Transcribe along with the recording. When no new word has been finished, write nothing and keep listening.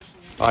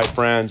All right,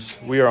 friends,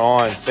 we are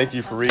on. Thank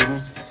you for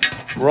reading.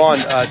 We're on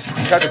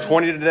chapter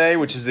 20 today,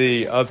 which is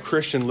the of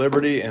Christian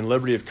liberty and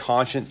liberty of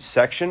conscience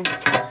section.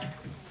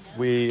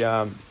 We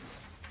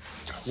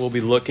will be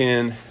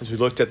looking, as we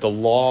looked at the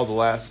law the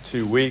last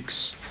 2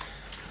 weeks,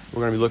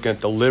 we're going to be looking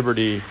at the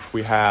liberty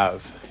we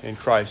have in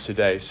Christ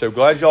today. So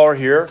glad y'all are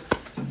here.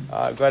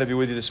 Glad to be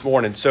with you this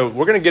morning. So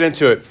we're going to get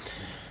into it.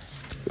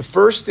 The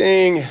first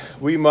thing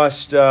we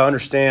must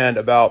understand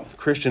about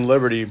Christian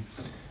liberty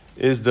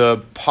is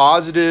the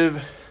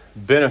positive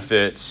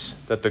benefits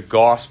that the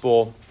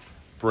gospel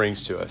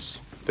brings to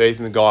us. Faith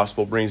in the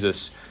gospel brings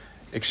us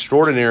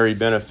extraordinary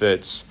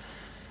benefits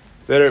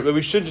that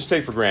we shouldn't just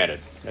take for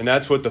granted. And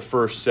that's what the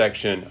first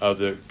section of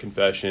the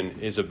confession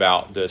is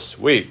about this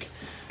week.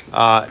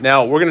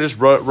 Now, we're going to just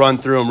run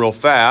through them real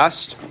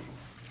fast.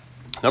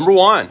 Number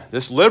one,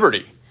 this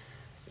liberty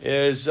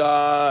is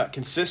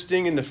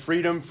consisting in the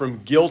freedom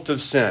from guilt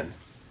of sin.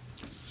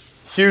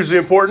 Hugely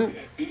important.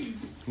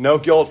 No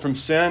guilt from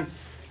sin.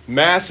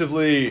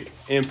 Massively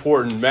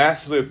important,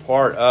 massively a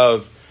part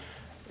of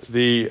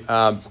the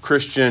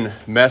Christian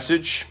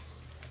message.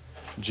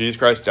 Jesus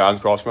Christ died on the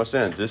cross for my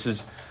sins. This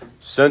is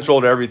central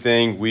to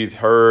everything we've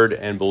heard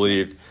and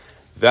believed.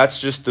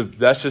 That's just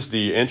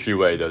the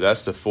entryway, though.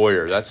 That's the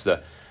foyer. That's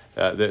the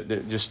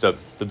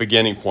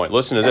beginning point.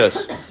 Listen to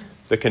this: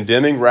 the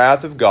condemning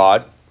wrath of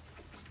God,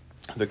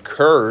 the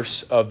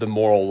curse of the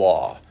moral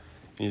law.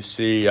 You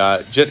see,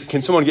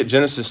 can someone get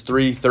Genesis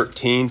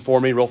 3:13 for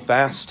me real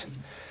fast?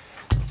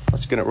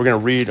 We're going to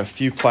read a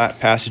few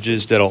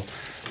passages that'll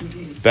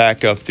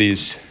back up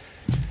these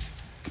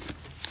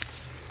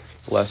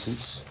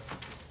lessons.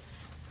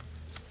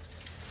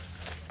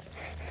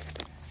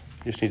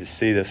 You just need to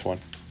see this one.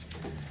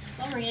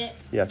 I'll read it.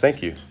 Yeah,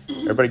 thank you.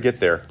 Everybody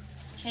get there.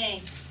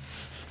 Okay.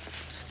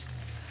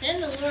 Then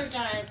the Lord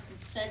God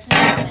said to the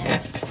woman,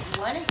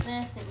 "What is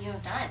this that you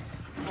have done?"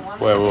 The woman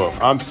Wait.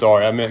 said, I'm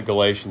sorry. I meant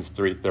Galatians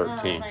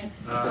 3:13. like,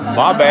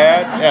 My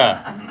bad.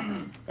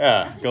 Yeah.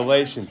 That's a good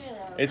Galatians. verse, too, though.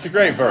 It's a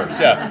great verse.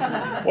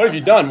 Yeah. What have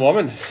you done,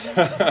 woman?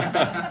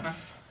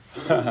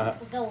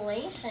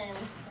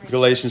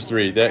 Galatians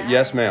 3.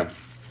 Yes, ma'am.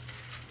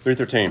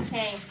 3:13.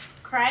 Okay.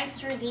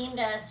 Christ redeemed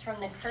us from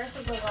the curse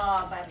of the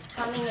law by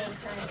becoming a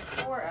curse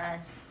for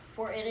us,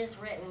 for it is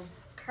written,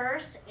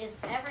 "Cursed is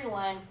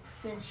everyone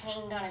who is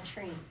hanged on a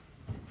tree."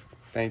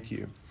 Thank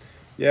you.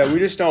 Yeah, we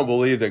just don't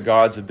believe that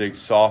God's a big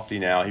softy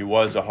now. He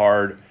was a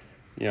hard,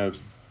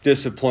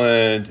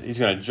 disciplined. He's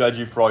going to judge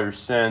you for all your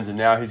sins, and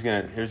now there's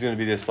going to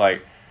be this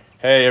like,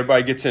 hey,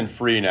 everybody gets in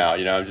free now.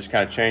 I'm just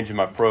kind of changing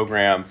my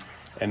program,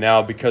 and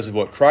now because of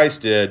what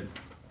Christ did,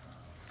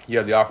 you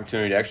have the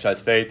opportunity to exercise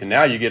faith, and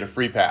now you get a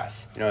free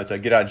pass. It's a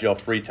get out of jail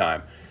free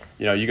time.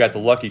 You got the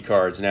lucky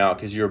cards now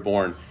because you were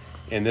born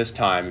in this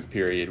time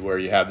period where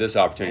you have this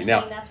opportunity.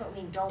 Now, that's what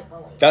we don't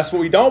believe. That's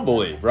what we don't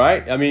believe,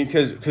 right? I mean,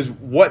 because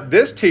what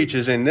this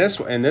teaches in this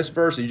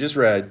verse that you just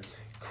read,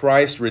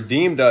 Christ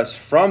redeemed us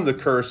from the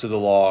curse of the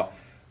law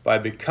by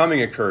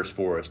becoming a curse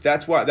for us.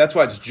 That's why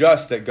it's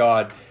just that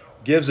God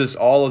gives us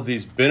all of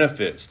these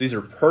benefits. These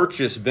are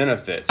purchased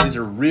benefits. These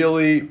are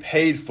really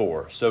paid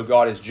for. So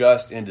God is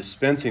just in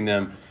dispensing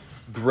them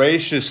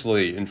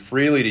graciously and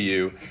freely to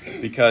you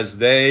because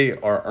they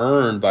are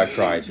earned by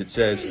Christ. It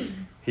says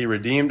He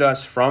redeemed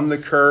us from the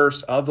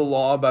curse of the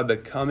law by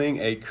becoming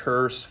a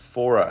curse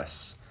for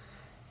us.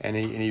 And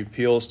he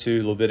appeals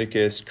to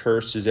Leviticus,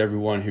 "Cursed is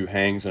everyone who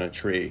hangs on a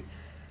tree,"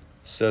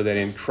 so that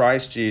in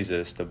Christ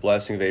Jesus, the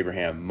blessing of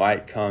Abraham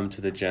might come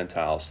to the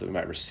Gentiles, so that we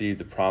might receive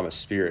the promised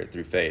Spirit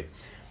through faith.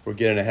 We're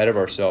getting ahead of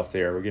ourselves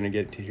there. We're going to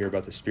get to hear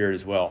about the Spirit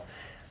as well.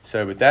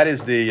 But that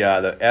is the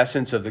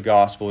essence of the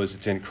gospel: is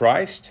it's in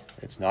Christ.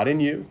 It's not in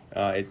you.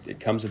 It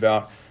comes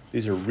about.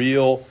 These are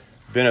real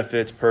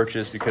benefits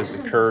purchased because the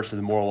curse of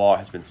the moral law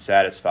has been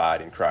satisfied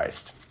in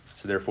Christ.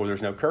 So therefore,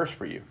 there's no curse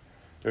for you.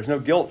 There's no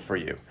guilt for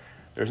you.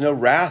 There's no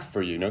wrath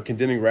for you, no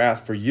condemning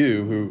wrath for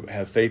you who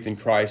have faith in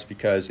Christ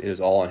because it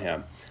is all in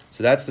Him.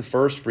 So that's the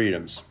first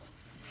freedoms.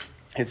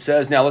 It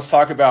says, now let's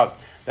talk about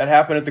that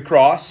happened at the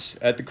cross.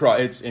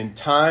 It's in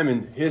time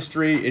and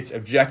history. It's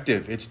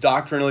objective. It's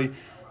doctrinally.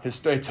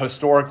 It's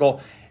historical.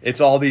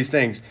 It's all these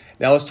things.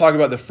 Now let's talk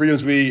about the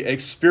freedoms we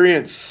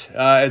experience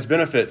as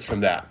benefits from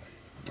that.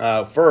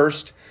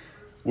 First,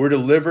 we're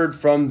delivered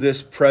from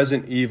this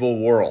present evil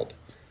world.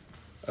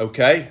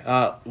 Okay,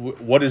 we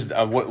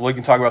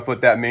can talk about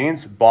what that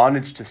means: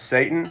 bondage to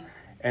Satan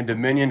and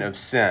dominion of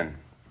sin.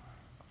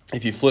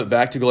 If you flip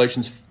back to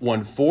Galatians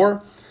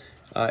 1:4,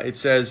 it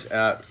says,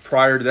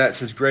 prior to that, it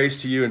says,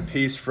 "Grace to you and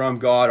peace from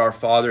God our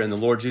Father and the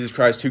Lord Jesus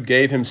Christ, who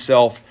gave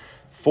Himself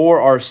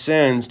for our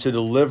sins to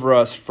deliver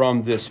us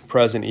from this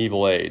present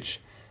evil age,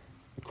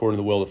 according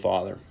to the will of the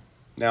Father."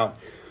 Now,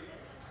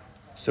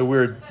 so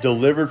we're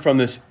delivered from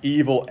this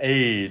evil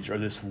age or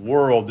this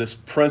world, this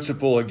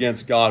principle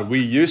against God. We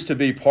used to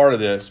be part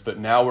of this, but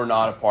now we're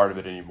not a part of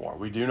it anymore.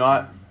 We do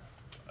not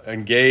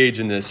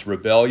engage in this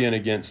rebellion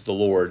against the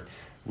Lord.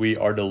 We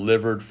are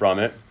delivered from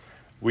it.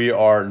 We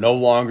are no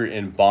longer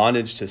in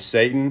bondage to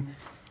Satan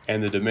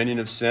and the dominion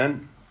of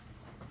sin.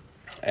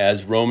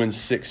 As Romans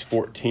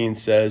 6:14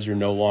 says, you're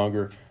no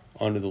longer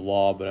under the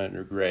law, but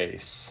under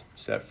grace,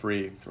 set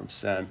free from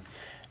sin.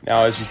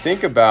 Now, as you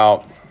think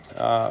about,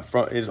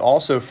 is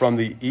also from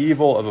the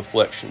evil of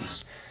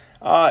afflictions.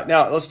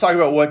 Now, let's talk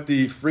about what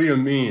the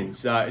freedom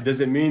means. Does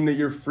it mean that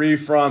you're free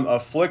from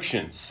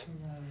afflictions?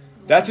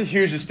 That's a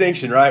huge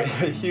distinction, right?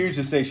 A huge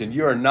distinction.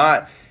 You are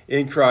not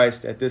in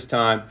Christ at this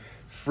time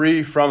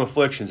free from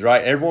afflictions,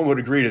 right? Everyone would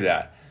agree to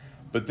that.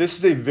 But this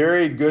is a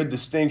very good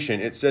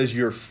distinction. It says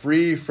you're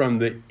free from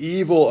the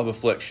evil of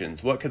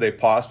afflictions. What could they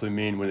possibly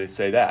mean when they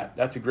say that?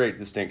 That's a great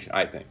distinction,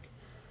 I think.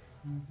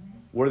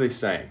 What are they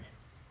saying?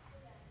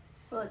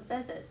 Well, it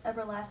says it,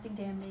 everlasting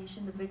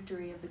damnation, the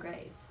victory of the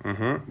grave.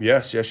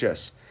 Yes.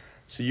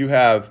 So you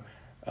have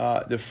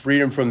the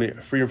freedom from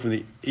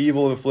the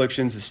evil of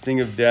afflictions, the sting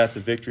of death,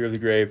 the victory of the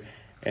grave,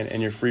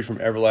 and you're free from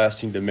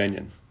everlasting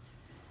dominion.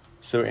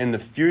 So in the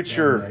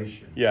future,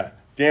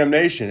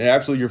 damnation.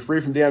 Absolutely, you're free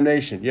from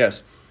damnation.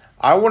 Yes.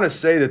 I want to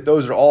say that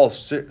those are all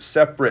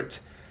separate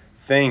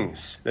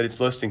things that it's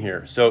listing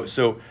here. So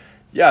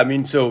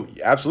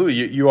absolutely,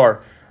 you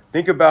are.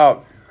 Think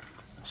about.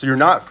 So you're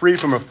not free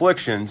from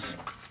afflictions.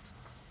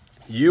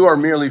 You are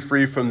merely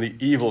free from the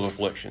evil of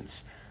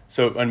afflictions.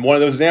 So, and one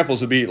of those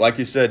examples would be, like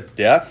you said,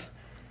 death,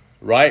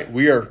 right?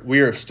 We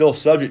are still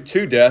subject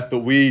to death, but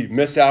we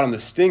miss out on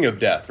the sting of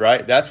death,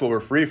 right? That's what we're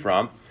free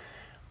from.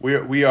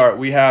 We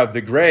have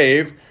the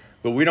grave,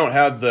 but we don't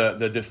have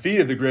the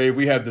defeat of the grave.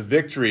 We have the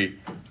victory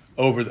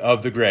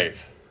of the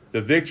grave,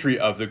 the victory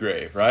of the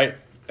grave, right?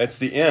 That's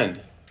the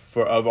end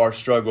of our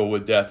struggle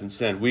with death and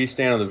sin. We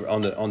stand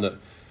on the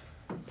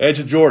edge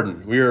of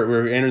Jordan.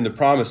 We're entering the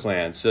promised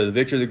land. So the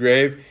victory of the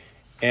grave,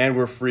 and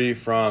we're free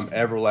from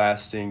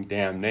everlasting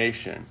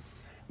damnation.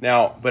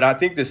 Now, but I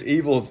think this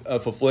evil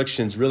of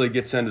afflictions really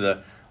gets into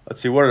the, let's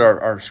see, what are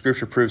our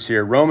scripture proofs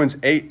here? Romans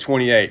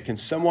 8:28. Can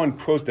someone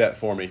quote that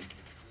for me?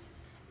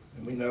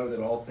 And we know that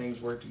all things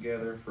work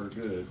together for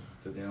good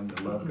to them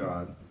that love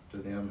God, to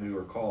them who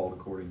are called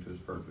according to his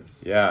purpose.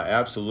 Yeah,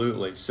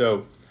 absolutely.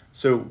 So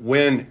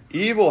when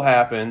evil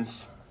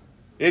happens,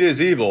 it is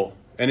evil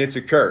and it's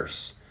a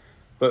curse.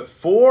 But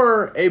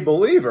for a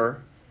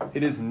believer,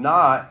 it is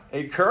not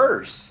a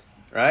curse,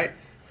 right?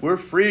 We're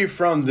free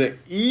from the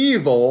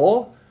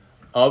evil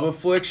of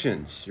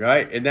afflictions,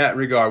 right? In that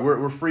regard,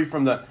 we're free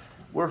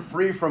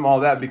from all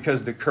that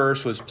because the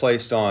curse was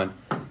placed on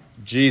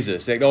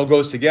Jesus. It all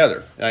goes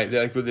together. Right?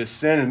 Like with this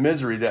sin and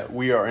misery that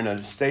we are in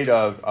a state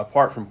of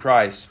apart from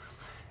Christ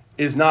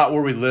is not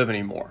where we live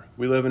anymore.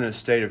 We live in a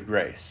state of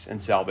grace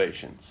and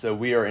salvation. So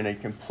we are in a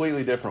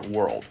completely different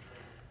world,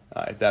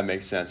 if that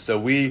makes sense. So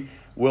we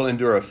will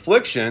endure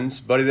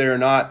afflictions, but they are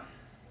not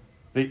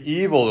the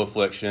evil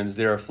afflictions.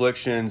 They're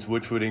afflictions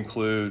which would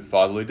include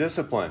fatherly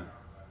discipline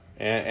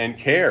and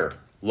care,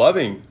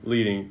 loving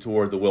leading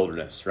toward the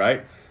wilderness,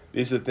 right?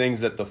 These are the things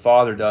that the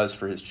Father does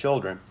for his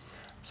children.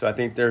 So I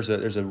think there's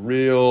a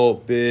real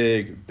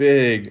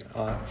big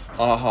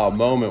aha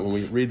moment when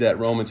we read that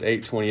Romans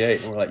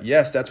 8:28, and we're like,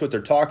 yes, that's what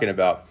they're talking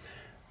about.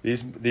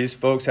 These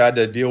folks had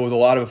to deal with a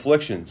lot of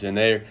afflictions, and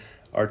they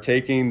are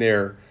taking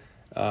their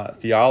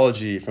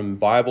theology from the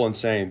Bible and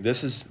saying,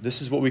 this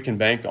is what we can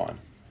bank on,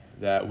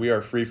 that we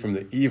are free from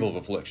the evil of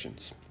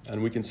afflictions.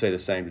 And we can say the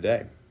same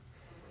today.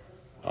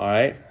 All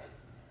right?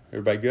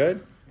 Everybody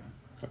good?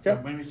 Okay.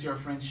 When we see our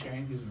friends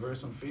sharing this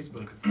verse on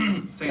Facebook,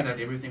 saying that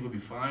everything will be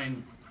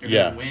fine, you're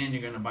going to win,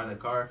 you're going to buy the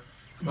car,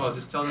 well,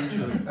 just tell them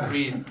to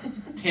read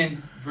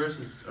 10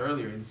 verses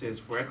earlier. It says,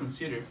 for I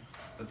consider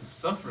that the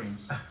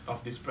sufferings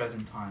of this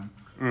present time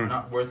are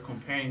not worth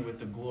comparing with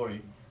the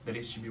glory that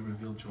it should be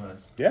revealed to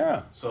us.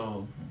 Yeah.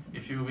 So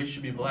if you wish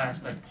to be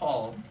blessed like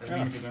Paul, that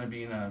means you're going to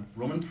be in a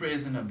Roman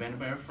prison, abandoned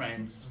by your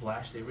friends,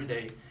 slashed every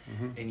day,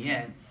 and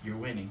yet you're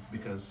winning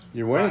because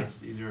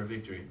Christ is your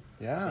victory.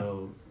 Yeah.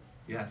 So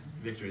yes,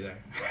 victory there.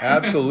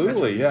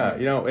 Absolutely, yeah.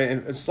 You know,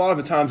 and it's a lot of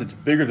the times it's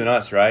bigger than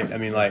us, right? I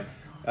mean, like,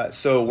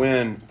 so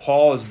when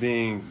Paul is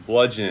being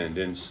bludgeoned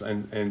and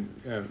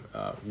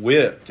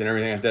whipped and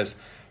everything like this,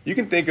 you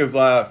can think of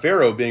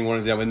Pharaoh being one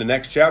example. In the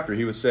next chapter,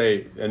 he would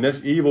say, and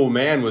this evil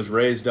man was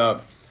raised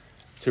up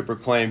to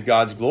proclaim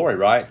God's glory,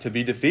 right? To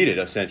be defeated,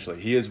 essentially.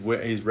 He's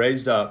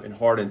raised up and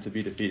hardened to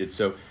be defeated.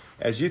 So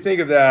as you think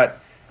of that,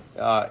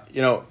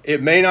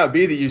 it may not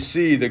be that you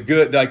see the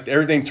good, like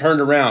everything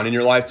turned around in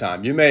your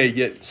lifetime. You may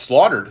get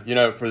slaughtered,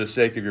 for the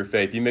sake of your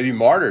faith. You may be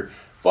martyred,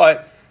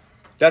 but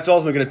that's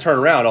ultimately going to turn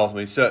around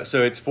ultimately.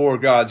 So it's for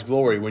God's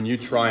glory when you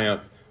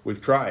triumph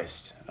with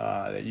Christ,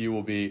 that you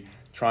will be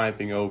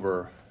triumphing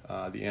over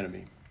the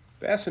enemy.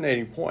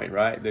 Fascinating point,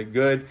 right? The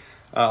good,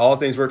 all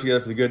things work together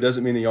for the good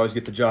doesn't mean that you always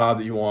get the job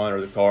that you want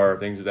or the car or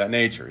things of that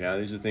nature.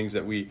 These are things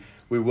that we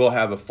will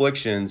have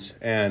afflictions,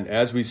 and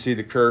as we see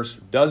the curse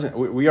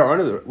we are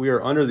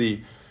under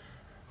the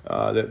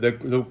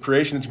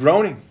creation that's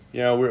groaning.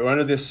 We're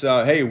under this.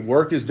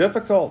 Work is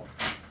difficult,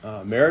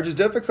 marriage is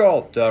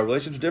difficult,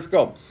 relationships are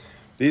difficult.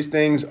 These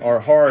things are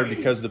hard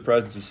because of the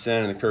presence of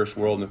sin and the cursed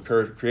world, and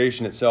the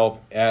creation itself,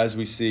 as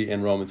we see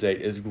in Romans 8,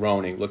 is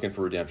groaning, looking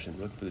for redemption,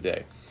 looking for the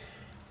day.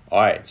 All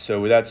right, so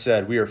with that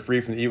said, we are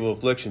free from the evil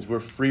afflictions. We're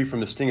free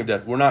from the sting of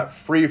death. We're not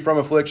free from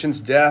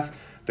afflictions, death,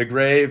 the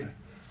grave,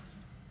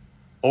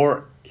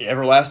 or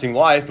everlasting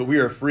life, but we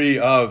are free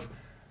of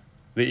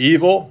the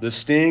evil, the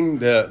sting,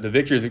 the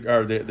victory,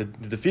 or the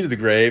defeat of the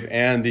grave,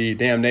 and the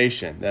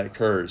damnation that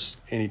occurs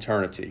in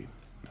eternity.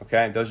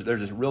 Okay, there's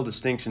just real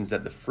distinctions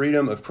that the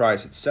freedom of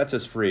Christ, it sets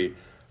us free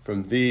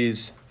from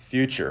these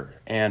future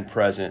and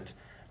present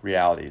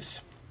realities.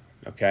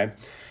 Okay,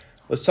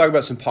 let's talk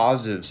about some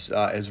positives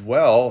as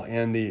well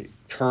in the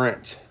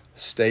current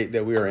state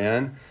that we are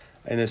in.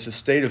 And it's a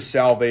state of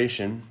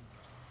salvation,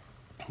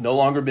 no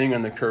longer being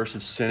under the curse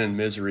of sin and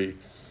misery,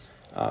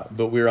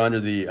 but we're under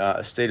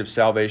the state of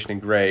salvation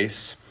and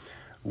grace.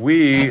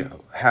 We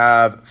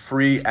have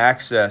free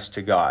access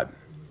to God.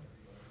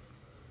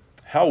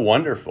 How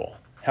wonderful.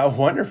 How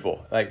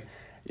wonderful. Like,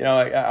 you know,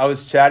 I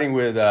was chatting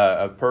with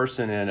a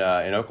person in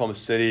Oklahoma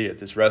City at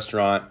this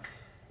restaurant,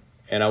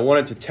 and I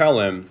wanted to tell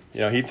him,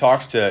 you know,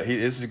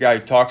 this is a guy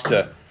who talks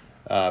to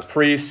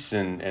priests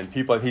and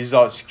people. He's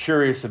always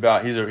curious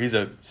about, he's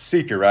a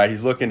seeker, right?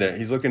 He's looking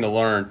to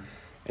learn,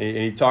 and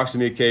he talks to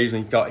me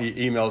occasionally,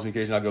 he emails me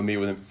occasionally, I'll go meet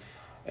with him.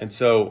 And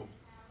so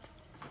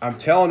I'm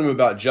telling him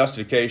about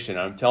justification.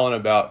 I'm telling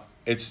him about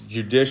it's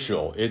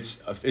judicial.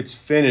 It's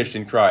finished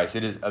in Christ.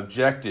 It is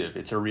objective.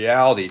 It's a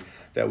reality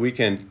that we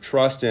can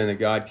trust in, that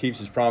God keeps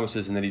his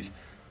promises and that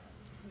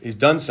he's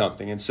done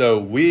something. And so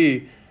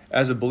we,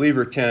 as a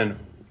believer, can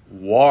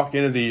walk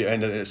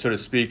into so to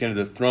speak, into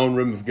the throne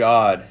room of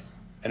God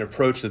and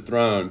approach the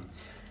throne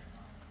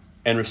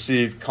and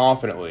receive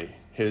confidently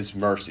his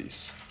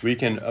mercies. We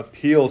can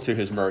appeal to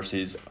his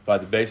mercies by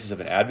the basis of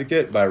an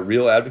advocate, by a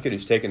real advocate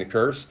who's taken the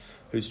curse,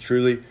 who's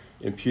truly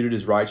imputed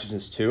his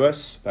righteousness to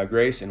us by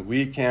grace, and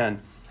we can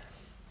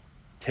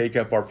take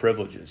up our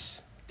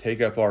privileges,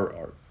 take up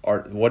our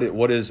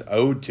what is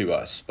owed to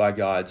us by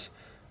God's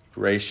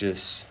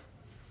gracious,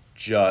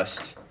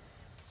 just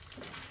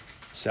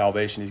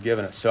salvation he's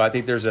given us. So I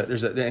think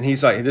and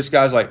he's like, this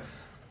guy's like,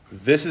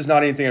 this is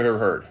not anything I've ever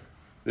heard.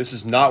 This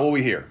is not what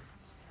we hear.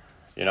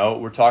 You know,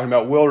 we're talking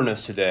about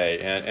wilderness today,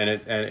 and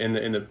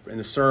in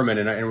the sermon,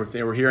 and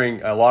we're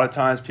hearing a lot of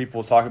times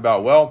people talk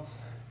about, well,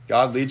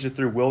 God leads you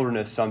through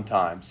wilderness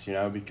sometimes, you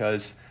know,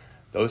 because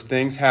those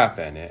things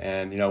happen,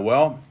 and you know,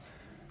 well,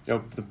 you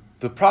know,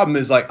 the problem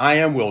is, like, I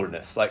am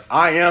wilderness, like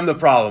I am the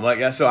problem,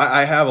 like, so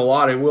I have a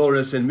lot of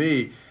wilderness in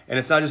me, and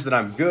it's not just that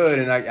I'm good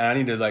and I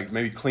need to, like,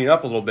 maybe clean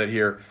up a little bit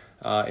here,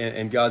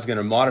 and God's going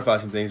to modify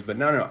some things, but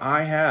no,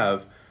 I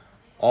have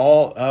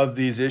all of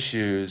these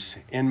issues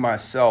in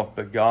myself,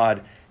 but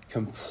God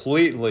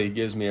completely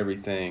gives me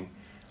everything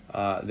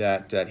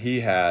that he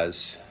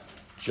has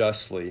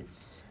justly.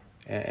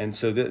 And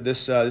so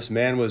this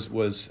man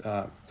was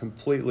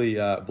completely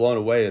blown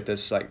away at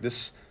this. Like,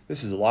 this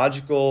is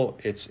logical.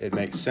 It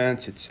makes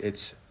sense.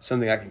 It's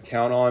something I can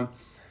count on,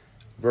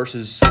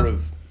 versus sort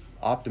of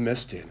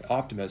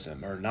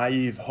optimism or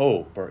naive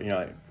hope, or, you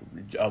know,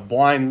 a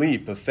blind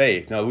leap of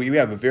faith. No, we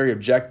have a very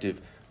objective,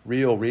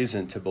 real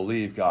reason to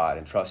believe God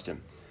and trust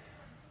him.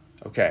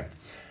 Okay,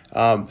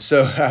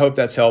 so I hope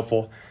that's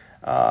helpful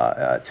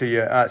to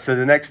you. So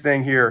the next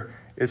thing here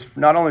is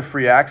not only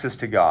free access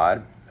to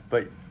God,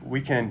 but we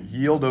can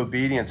yield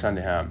obedience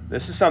unto him.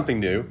 This is something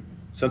new.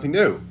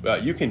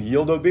 You can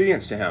yield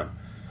obedience to him.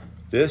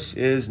 This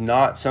is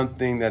not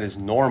something that is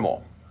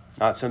normal,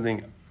 not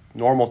something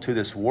normal to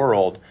this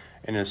world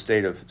in a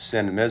state of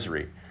sin and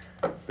misery.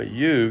 But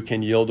you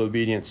can yield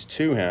obedience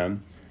to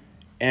him,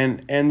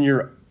 and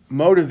your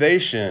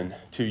motivation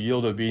to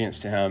yield obedience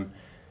to him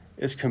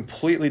is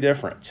completely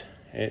different.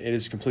 It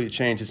is completely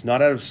changed. It's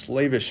not out of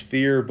slavish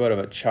fear, but of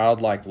a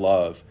childlike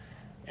love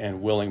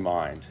and willing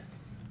mind.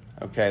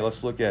 Okay,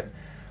 let's look at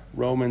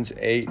Romans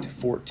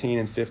 8:14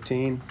 and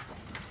 15,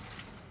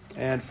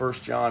 and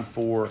 1 John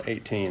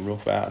 4:18 real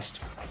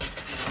fast.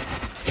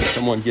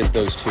 Someone get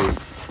those two.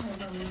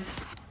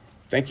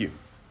 Thank you.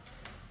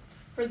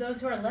 For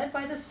those who are led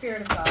by the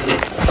Spirit of God,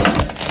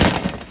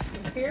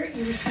 the Spirit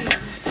you receive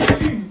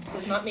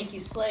does not make you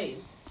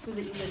slaves, so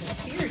that you live in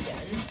fear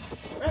again.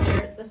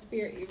 Rather, the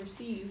Spirit you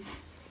receive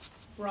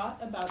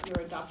brought about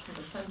your adoption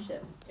to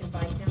sonship, and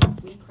by him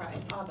we cry,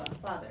 Abba,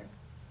 Father.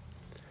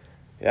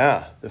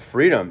 Yeah, the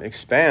freedom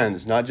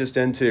expands not just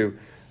into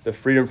the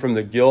freedom from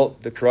the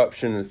guilt, the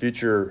corruption, and the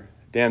future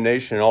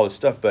damnation and all this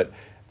stuff, but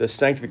the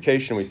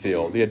sanctification we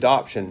feel, the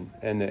adoption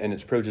and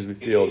its privileges we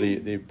feel,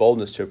 the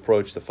boldness to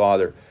approach the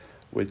Father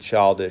with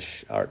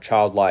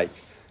childlike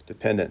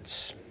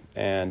dependence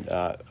and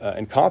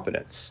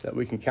confidence that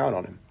we can count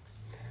on him.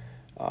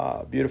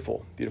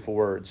 Beautiful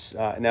words.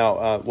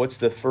 Now, what's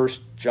the 1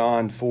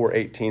 John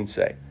 4:18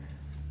 say?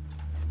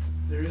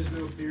 There is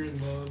no fear in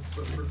love,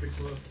 but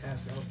perfect love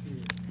casts out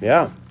fear.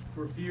 Yeah.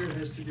 For fear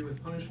has to do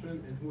with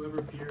punishment, and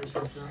whoever fears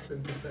has not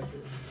been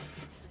perfected.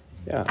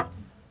 Yeah,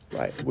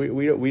 right.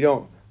 We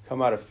don't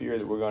come out of fear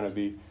that we're going to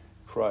be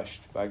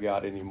crushed by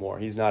God anymore.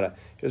 He doesn't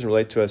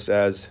relate to us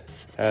as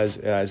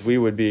we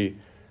would be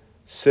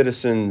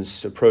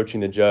citizens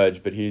approaching the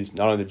judge, but he's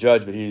not only the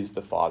judge, but he's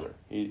the Father.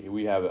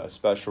 We have a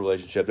special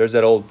relationship. There's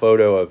that old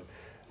photo of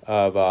Abraham, and Sarah,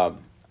 and Hagar, and Sarah, and Hagar,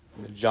 and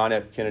John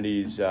F.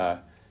 Kennedy's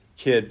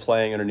kid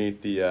playing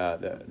underneath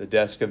the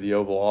desk of the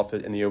Oval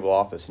Office in the Oval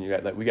Office,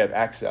 and we got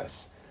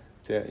access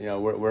to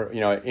we're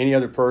any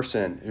other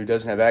person who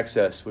doesn't have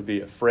access would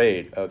be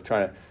afraid of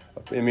trying to.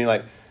 I mean,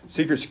 like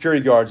secret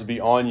security guards would be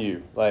on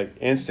you like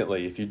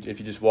instantly if you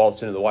just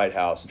waltz into the White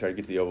House and try to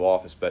get to the Oval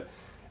Office. But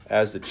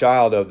as the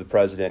child of the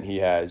president, he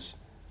has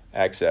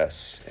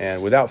access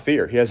and without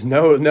fear. He has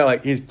no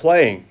like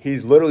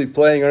he's literally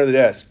playing under the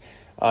desk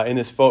in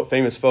this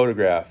famous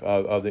photograph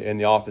in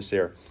the office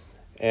there.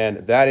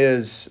 And that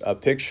is a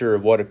picture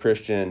of what a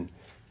Christian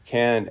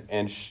can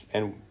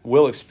and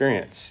will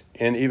experience,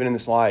 and even in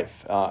this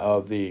life,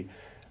 of the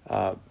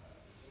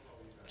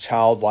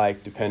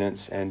childlike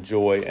dependence and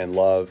joy and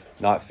love,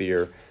 not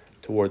fear,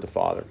 toward the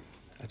Father.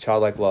 A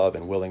childlike love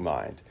and willing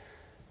mind.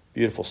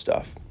 Beautiful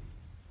stuff.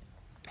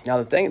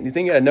 Now, the thing you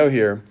got to know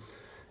here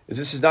is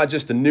this is not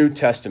just the New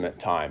Testament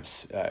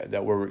times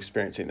that we're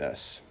experiencing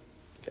this.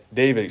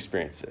 David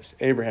experienced this.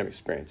 Abraham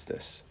experienced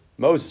this.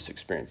 Moses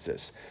experienced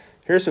this.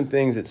 Here's some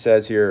things it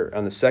says here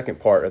on the second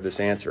part of this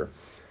answer.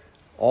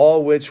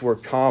 All which were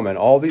common.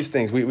 All these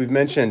things. We've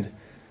mentioned,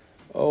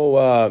 10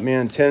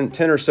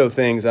 or so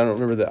things. I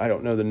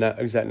don't know the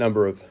exact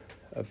number of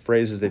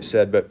phrases they've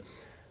said, but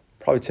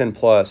probably 10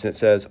 plus. And it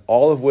says,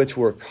 all of which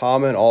were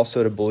common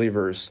also to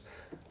believers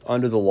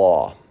under the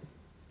law.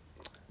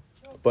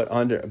 But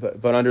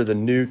under the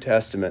New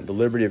Testament, the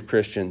liberty of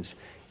Christians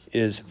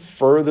is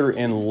further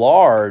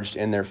enlarged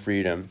in their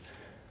freedom,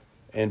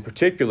 and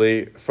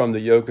particularly from the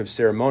yoke of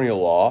ceremonial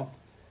law.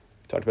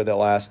 We talked about that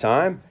last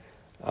time,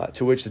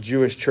 to which the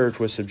Jewish church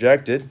was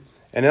subjected.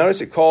 And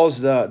notice it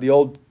calls the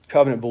Old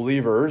Covenant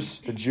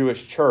believers the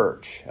Jewish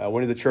church.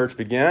 When did the church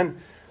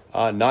begin?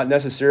 Not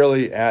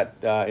necessarily in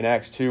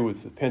Acts 2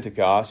 with the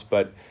Pentecost,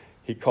 but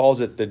he calls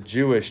it the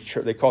Jewish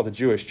church. They call it the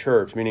Jewish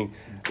church, meaning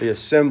the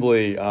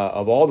assembly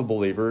of all the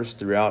believers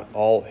throughout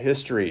all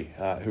history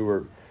who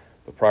were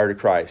prior to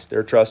Christ.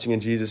 They're trusting in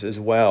Jesus as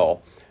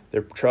well.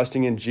 They're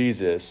trusting in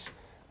Jesus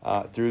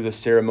through the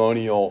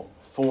ceremonial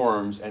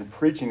forms and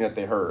preaching that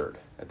they heard,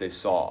 that they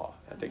saw,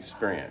 that they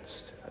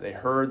experienced. They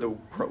heard the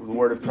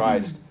word of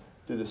Christ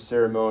through the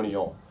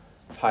ceremonial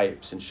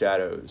types and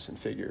shadows and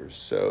figures.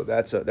 So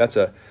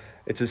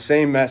it's the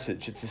same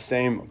message. It's the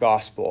same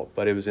gospel,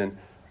 but it was in,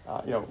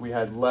 we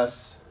had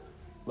less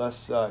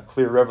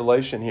clear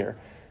revelation here.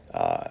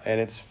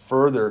 And it's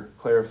further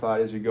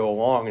clarified as we go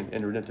along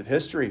in redemptive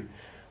history.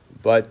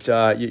 But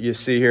you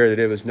see here that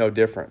it was no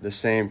different. The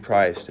same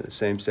Christ and the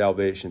same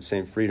salvation,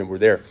 same freedom were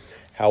there.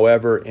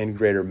 However, in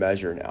greater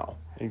measure now.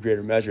 In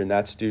greater measure, and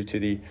that's due to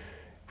the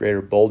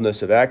greater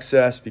boldness of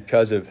access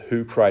because of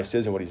who Christ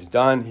is and what he's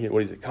done,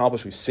 what he's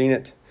accomplished. We've seen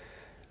it.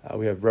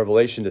 We have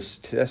revelation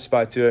to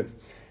testify to it.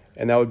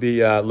 And that would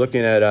be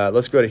looking at,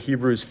 let's go to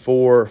Hebrews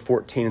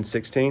 4:14 and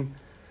 16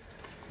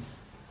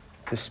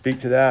 to speak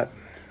to that.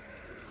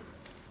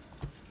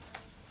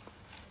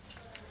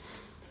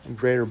 And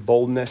greater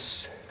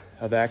boldness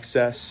of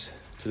access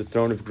to the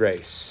throne of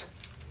grace.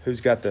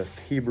 Who's got the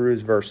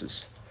Hebrews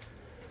verses?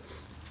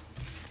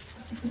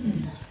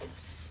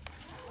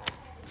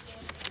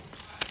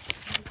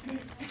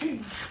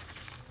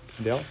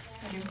 Dale?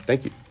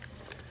 Thank you.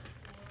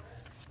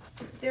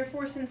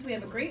 Therefore, since we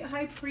have a great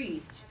high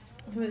priest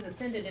who has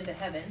ascended into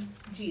heaven,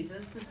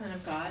 Jesus, the Son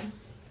of God,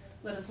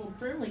 let us hold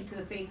firmly to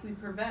the faith we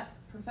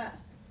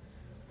profess.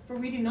 For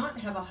we do not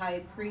have a high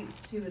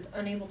priest who is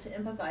unable to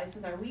empathize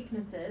with our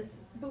weaknesses,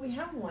 but we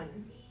have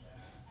one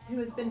who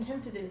has been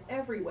tempted in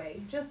every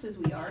way, just as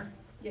we are,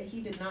 yet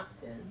he did not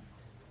sin.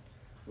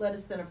 Let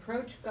us then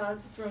approach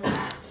God's throne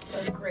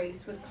of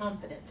grace with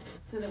confidence,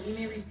 so that we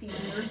may receive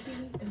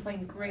mercy and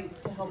find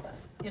grace to help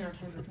us in our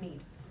time of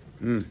need.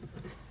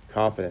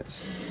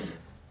 Confidence,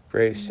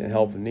 grace, and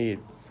help in need.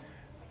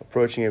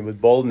 Approaching it with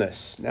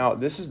boldness. Now,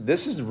 this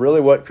is really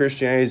what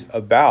Christianity is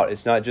about.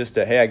 It's not just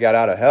hey, I got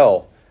out of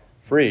hell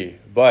free,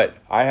 but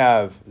I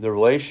have the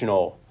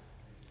relational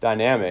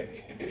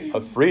dynamic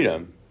of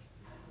freedom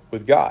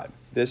with God.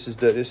 This is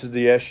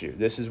the issue.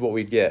 This is what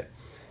we get.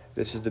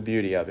 This is the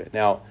beauty of it.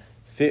 Now,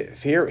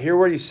 hear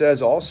what he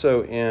says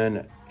also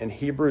in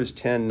Hebrews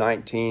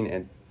 10:19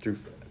 and through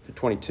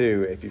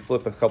 22. If you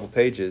flip a couple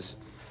pages,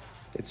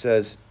 it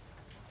says,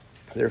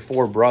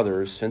 therefore,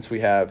 brothers, since we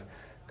have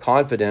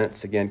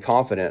confidence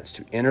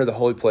to enter the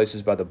holy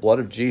places by the blood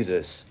of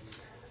Jesus,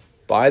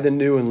 by the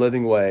new and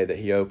living way that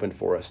he opened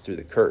for us through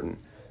the curtain,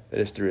 that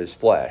is through his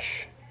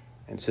flesh.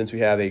 And since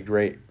we have a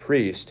great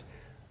priest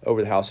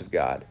over the house of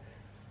God,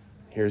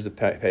 here's the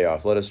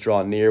payoff. Let us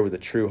draw near with a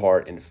true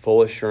heart in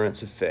full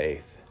assurance of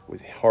faith,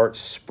 with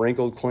hearts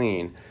sprinkled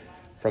clean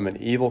from an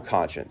evil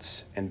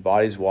conscience and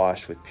bodies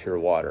washed with pure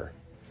water.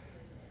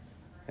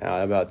 Now,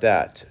 how about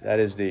that? That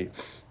is the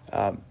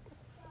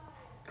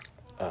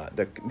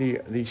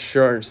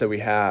assurance that we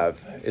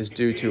have is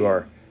due to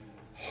our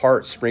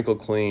hearts sprinkled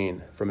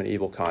clean from an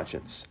evil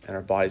conscience and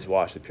our bodies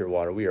washed with pure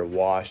water. We are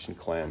washed and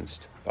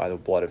cleansed by the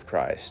blood of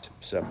Christ.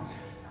 So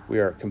we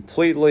are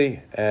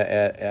completely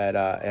in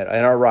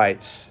our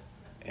rights,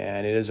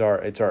 and it's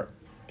our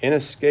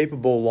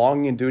inescapable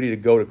longing and duty to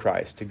go to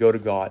Christ, to go to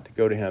God, to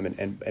go to him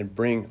and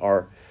bring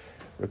our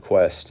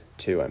request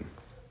to him.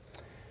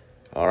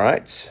 All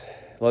right,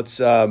 let's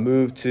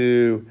move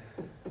to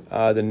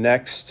the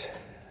next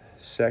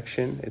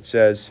section. It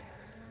says,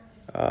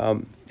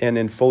 and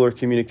in fuller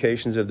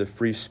communications of the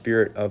free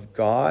Spirit of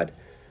God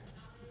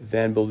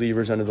than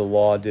believers under the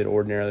law did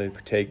ordinarily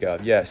partake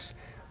of. Yes.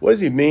 What does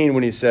he mean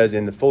when he says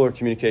in the fuller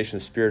communication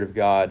of the Spirit of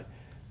God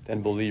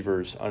than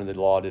believers under the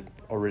law did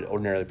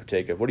ordinarily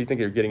partake of? What do you think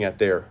they're getting at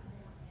there?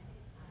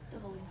 The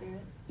Holy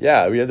Spirit.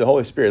 Yeah, we have the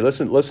Holy Spirit.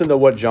 Listen to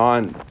what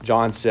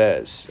John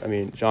says. I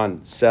mean,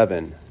 John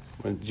 7,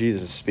 when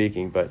Jesus is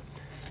speaking, but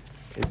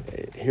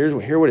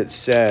hear what it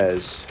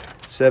says,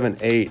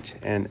 7:8,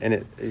 and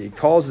it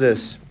calls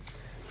this,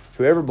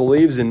 whoever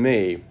believes in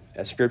me,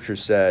 as Scripture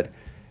said,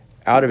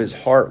 out of his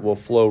heart will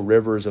flow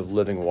rivers of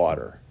living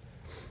water.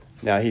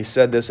 Now he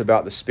said this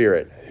about the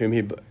Spirit,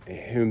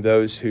 whom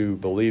those who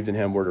believed in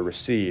him were to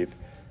receive,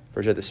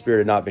 for that the Spirit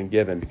had not been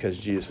given because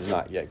Jesus was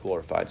not yet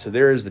glorified. So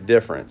there is the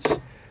difference.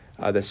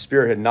 The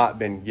Spirit had not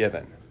been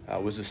given.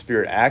 Was the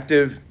Spirit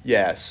active?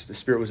 Yes, the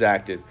Spirit was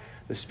active.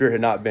 The Spirit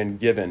had not been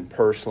given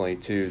personally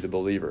to the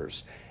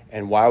believers.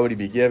 And why would he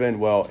be given?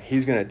 Well,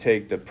 he's going to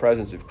take the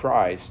presence of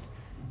Christ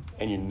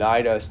and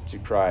unite us to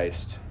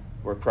Christ.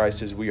 Where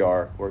Christ is, we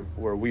are.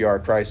 Where we are,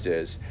 Christ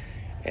is.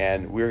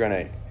 And we're going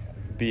to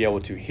be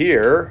able to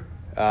hear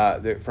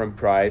from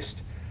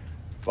Christ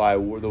by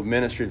the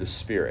ministry of the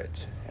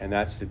Spirit. And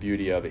that's the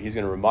beauty of it. He's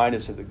going to remind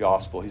us of the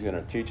gospel. He's going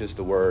to teach us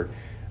the word.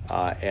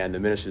 And the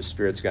ministry of the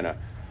Spirit's going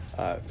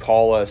to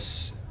call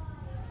us,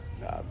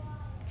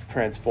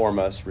 transform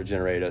us,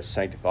 regenerate us,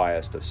 sanctify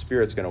us. The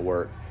Spirit's going to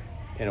work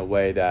in a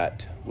way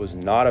that was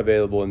not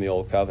available in the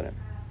Old Covenant.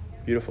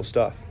 Beautiful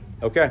stuff.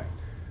 Okay.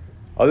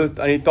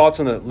 Any thoughts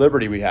on the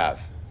liberty we have?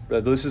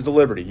 This is the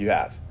liberty you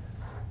have.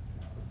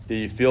 Do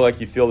you feel like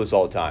you feel this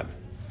all the time?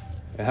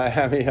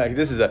 I mean, like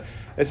this is like,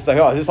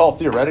 oh, is this all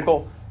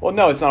theoretical? Well,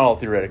 no, it's not all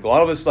theoretical.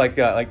 All of us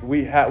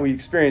we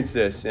experience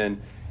this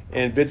in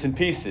bits and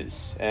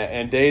pieces,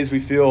 and days we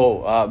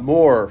feel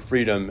more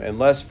freedom and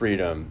less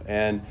freedom,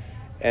 and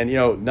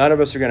none of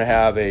us are going to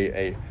have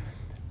a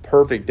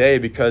perfect day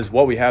because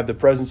we have the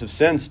presence of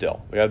sin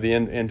still. We have the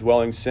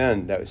indwelling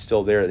sin that is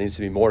still there that needs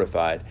to be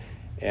mortified.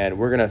 And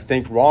we're going to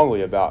think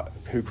wrongly about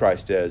who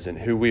Christ is and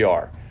who we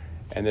are.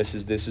 And this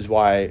is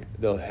why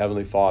the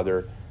Heavenly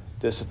Father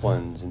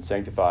disciplines and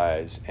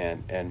sanctifies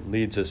and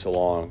leads us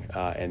along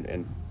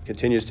and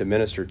continues to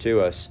minister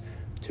to us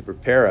to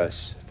prepare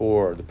us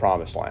for the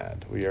promised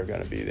land. We are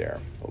going to be there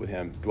with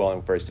him,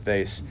 dwelling face to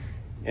face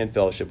in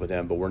fellowship with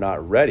him, but we're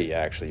not ready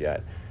actually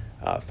yet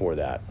for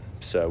that.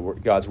 So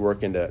God's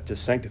working to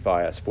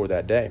sanctify us for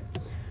that day.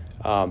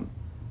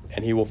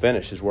 And he will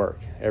finish his work.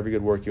 Every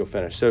good work he'll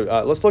finish. So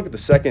let's look at the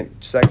second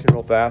section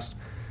real fast.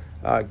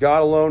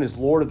 God alone is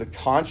Lord of the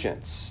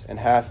conscience, and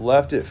hath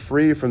left it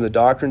free from the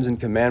doctrines and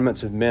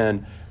commandments of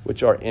men,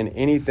 which are in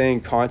anything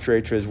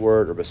contrary to his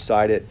word or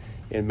beside it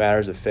in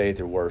matters of faith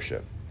or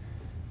worship.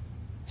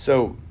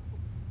 So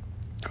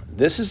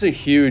this is a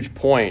huge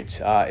point,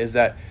 is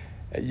that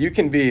you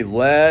can be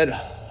led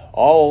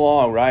all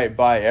along, right,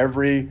 by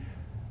every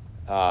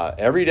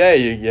day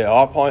you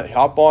hop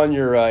on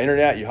your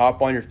internet, you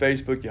hop on your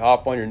Facebook, you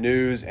hop on your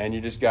news, and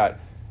you just got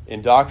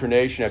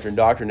indoctrination after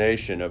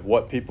indoctrination of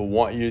what people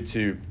want you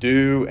to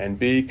do and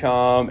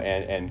become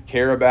and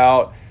care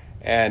about.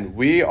 And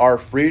we are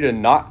free to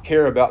not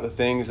care about the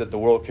things that the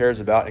world cares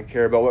about and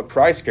care about what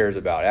Christ cares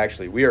about.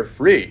 Actually, we are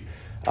free.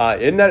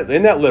 Isn't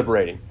that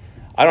liberating?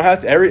 I don't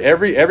have to.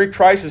 Every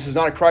crisis is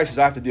not a crisis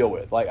I have to deal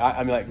with.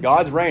 Like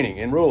God's reigning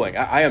and ruling.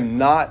 I'm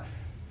not.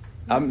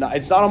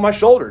 It's not on my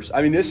shoulders.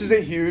 I mean, this is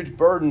a huge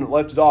burden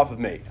lifted off of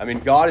me. I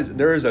mean,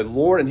 there is a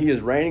Lord, and he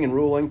is reigning and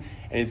ruling,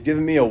 and he's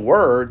given me a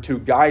word to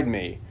guide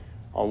me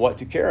on what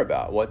to care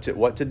about, what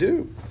to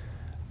do.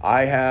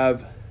 I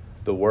have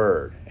the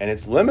word, and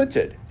it's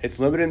limited. It's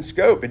limited in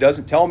scope. It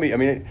doesn't tell me. I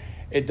mean,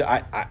 if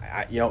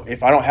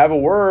I don't have a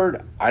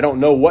word, I don't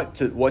know what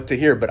to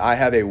hear. But I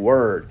have a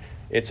word.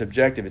 It's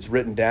objective. It's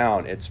written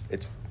down. It's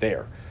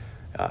there.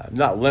 I'm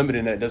not limited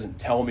in that it doesn't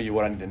tell me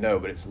what I need to know,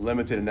 but it's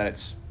limited in that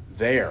it's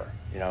there,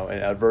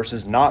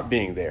 versus not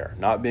being there,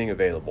 not being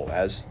available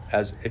as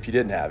if you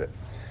didn't have it.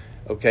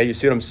 Okay, you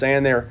see what I'm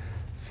saying there?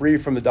 Free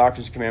from the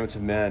doctrines and commandments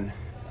of men,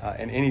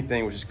 and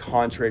anything which is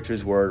contrary to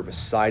his word or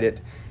beside it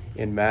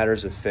in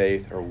matters of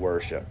faith or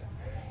worship.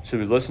 Should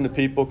we listen to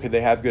people? Could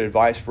they have good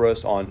advice for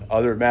us on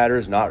other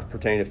matters not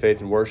pertaining to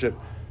faith and worship?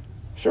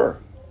 Sure.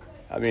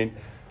 I mean,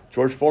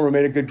 George Foreman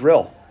made a good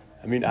grill.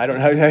 I mean, I don't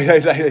know.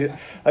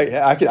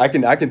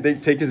 I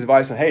can take his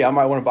advice on, hey, I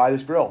might want to buy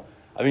this grill.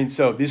 I mean,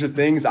 so these are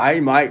things I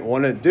might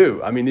want to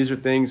do. I mean, these are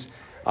things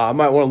I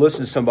might want to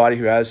listen to somebody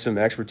who has some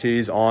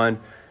expertise on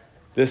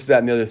this, that,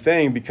 and the other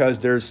thing, because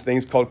there's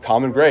things called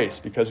common grace.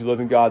 Because we live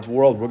in God's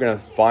world, we're going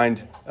to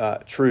find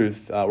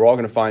truth. We're all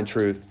going to find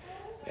truth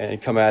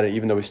and come at it,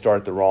 even though we start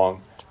at the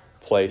wrong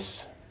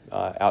place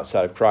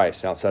outside of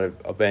Christ, outside of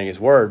obeying his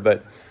word.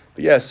 But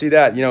yeah, see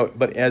that,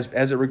 but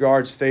as it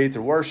regards faith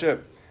or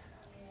worship,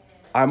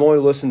 I'm only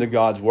listening to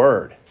God's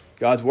word.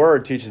 God's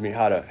word teaches me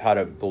how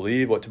to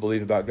believe, what to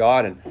believe about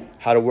God, and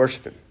how to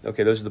worship him.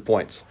 Okay, those are the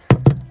points.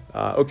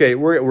 Okay,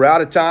 we're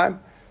out of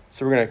time,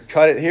 so we're going to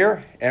cut it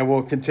here, and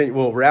we'll continue.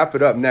 We'll wrap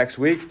it up next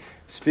week,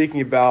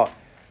 speaking about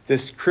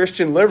this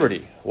Christian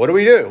liberty. What do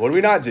we do? What do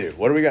we not do?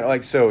 What are we going to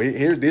like? So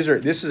here,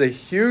 this is a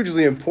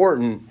hugely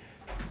important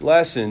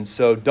lesson.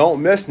 So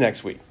don't miss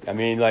next week. I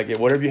mean, like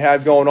whatever you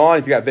have going on,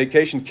 if you got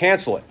vacation,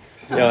 cancel it.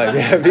 You know,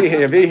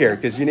 like, be here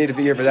because you need to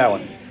be here for that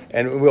one.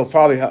 And we'll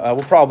probably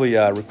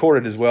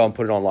record it as well and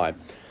put it online.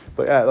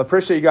 But I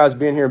appreciate you guys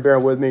being here and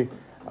bearing with me.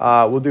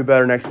 We'll do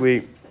better next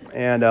week.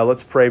 And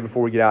let's pray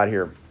before we get out of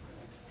here.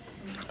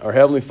 Our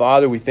Heavenly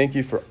Father, we thank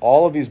you for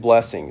all of these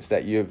blessings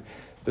that you've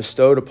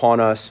bestowed upon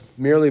us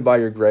merely by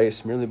your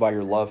grace, merely by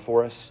your love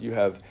for us. You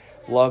have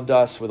loved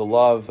us with a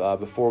love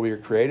before we were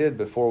created,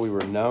 before we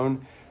were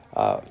known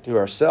to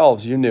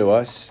ourselves. You knew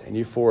us, and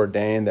you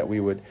foreordained that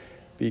we would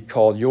be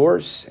called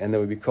yours, and that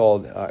we would be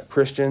called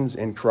Christians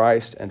in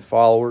Christ and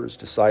followers,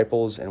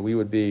 disciples, and we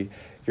would be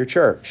your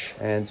church.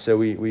 And so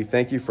we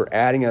thank you for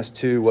adding us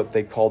to what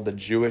they called the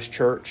Jewish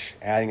church,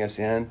 adding us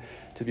in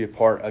to be a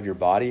part of your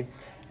body.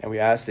 And we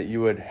ask that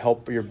you would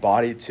help your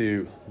body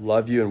to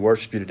love you and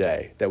worship you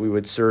today, that we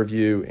would serve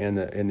you in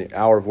the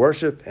hour of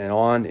worship and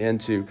on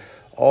into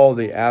all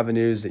the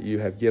avenues that you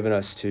have given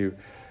us to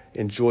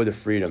enjoy the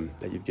freedom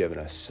that you've given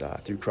us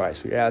through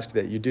Christ. We ask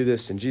that you do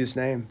this in Jesus'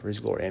 name. For his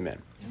glory.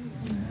 Amen.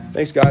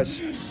 Thanks,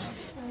 guys.